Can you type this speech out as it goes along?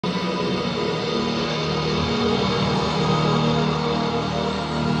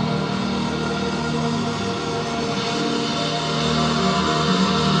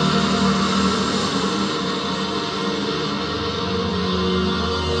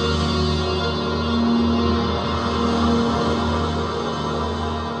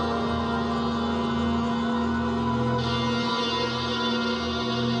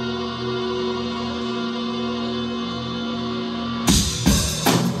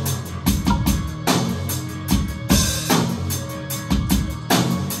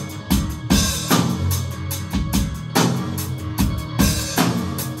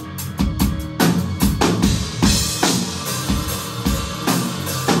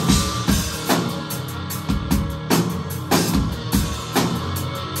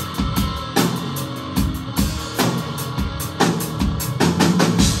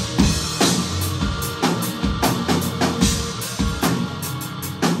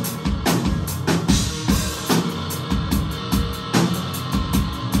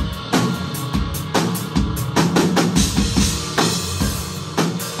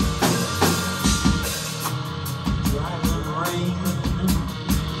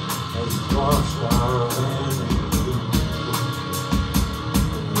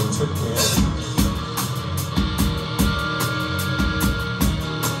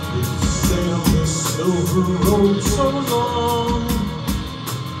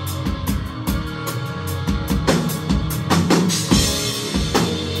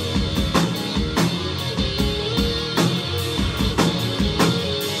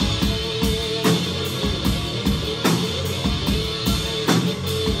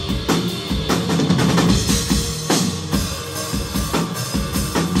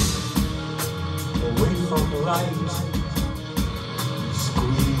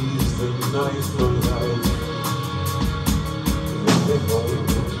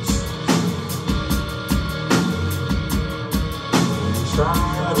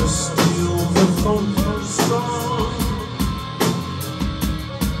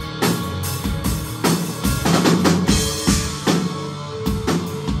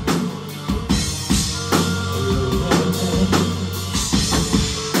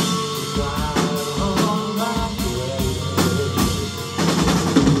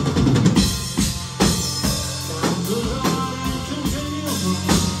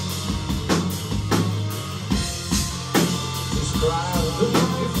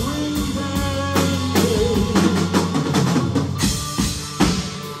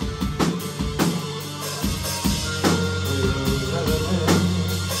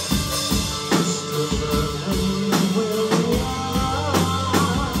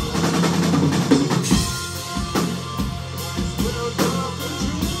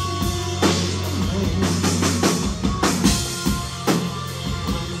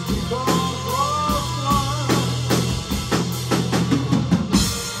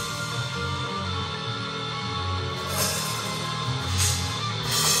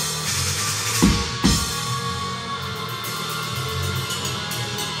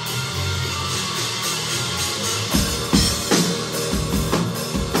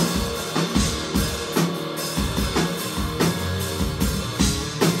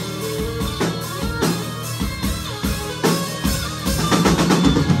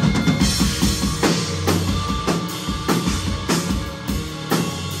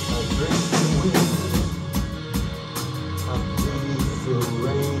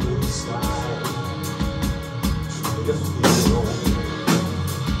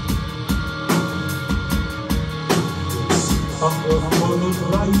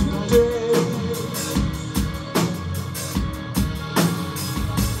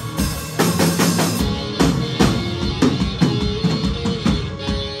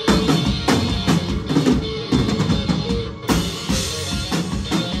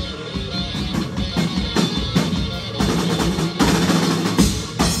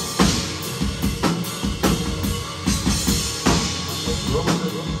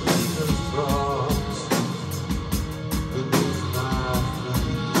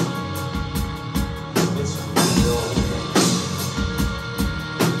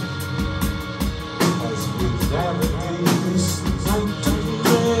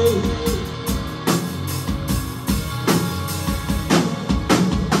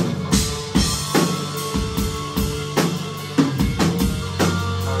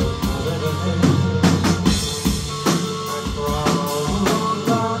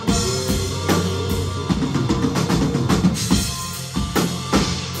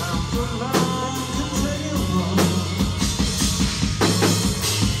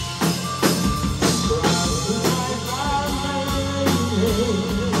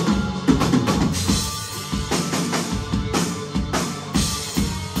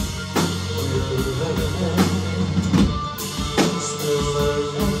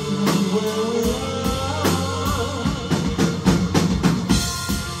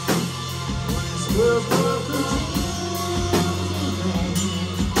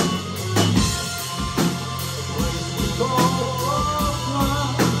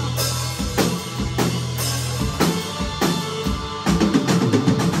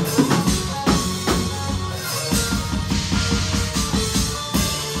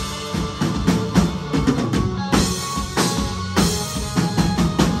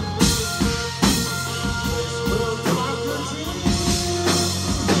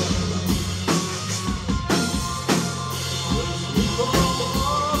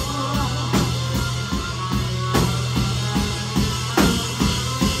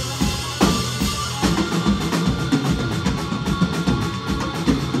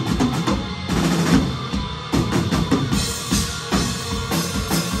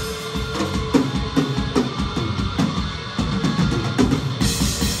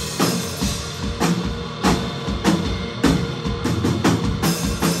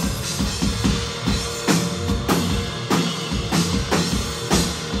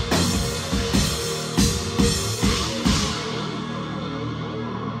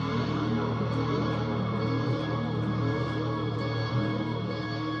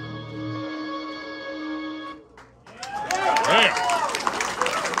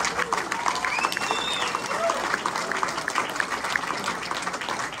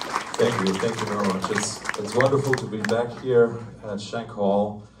you. Thank you very much. It's wonderful to be back here at Shank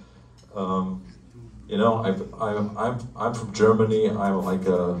Hall. You know, I'm from Germany. I'm like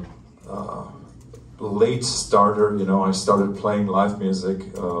a late starter. You know, I started playing live music,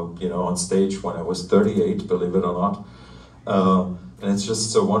 you know, on stage when I was 38, believe it or not. And it's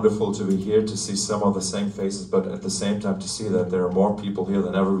just so wonderful to be here to see some of the same faces, but at the same time to see that there are more people here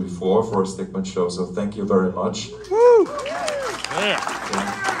than ever before for a Stickman show. So thank you very much. Woo! Yeah.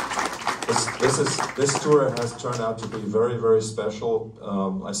 This tour has turned out to be very, very special.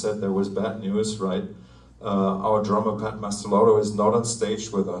 I said there was bad news, right? Our drummer Pat Mastelotto is not on stage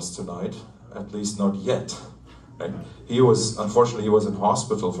with us tonight, at least not yet. Right? Unfortunately, he was in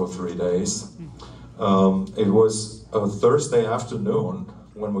hospital for 3 days. It was a Thursday afternoon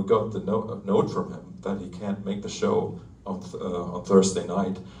when we got the note from him that he can't make the show on Thursday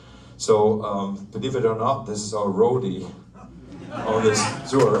night. So, believe it or not, this is our roadie on this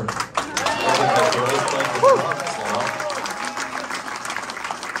tour.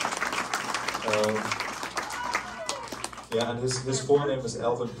 Yeah, and his full name is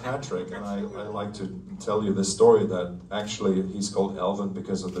Alvin Patrick, and I like to tell you this story that actually he's called Alvin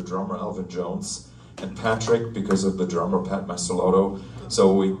because of the drummer Alvin Jones, and Patrick because of the drummer Pat Mastelotto.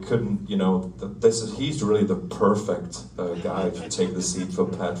 So we couldn't, you know, he's really the perfect guy to take the seat for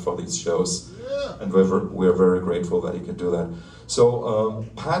Pat for these shows, and we're very grateful that he can do that. So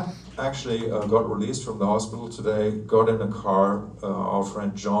Pat actually got released from the hospital today, got in a car. Our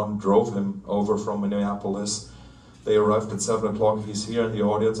friend John drove him over from Minneapolis. They arrived at 7 o'clock. He's here in the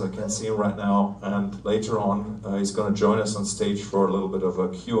audience. I can't see him right now. And later on, he's going to join us on stage for a little bit of a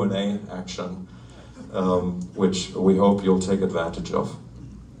Q&A action, which we hope you'll take advantage of.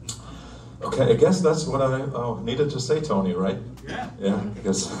 Okay, I guess that's what I needed to say, Tony, right? Yeah. Yeah,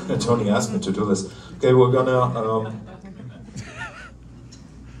 because Tony asked me to do this. Okay, we're gonna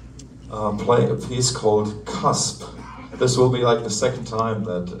play a piece called Cusp. This will be like the second time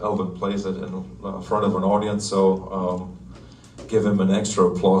that Alvin plays it in front of an audience, so give him an extra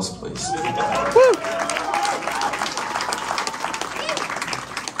applause, please. Woo!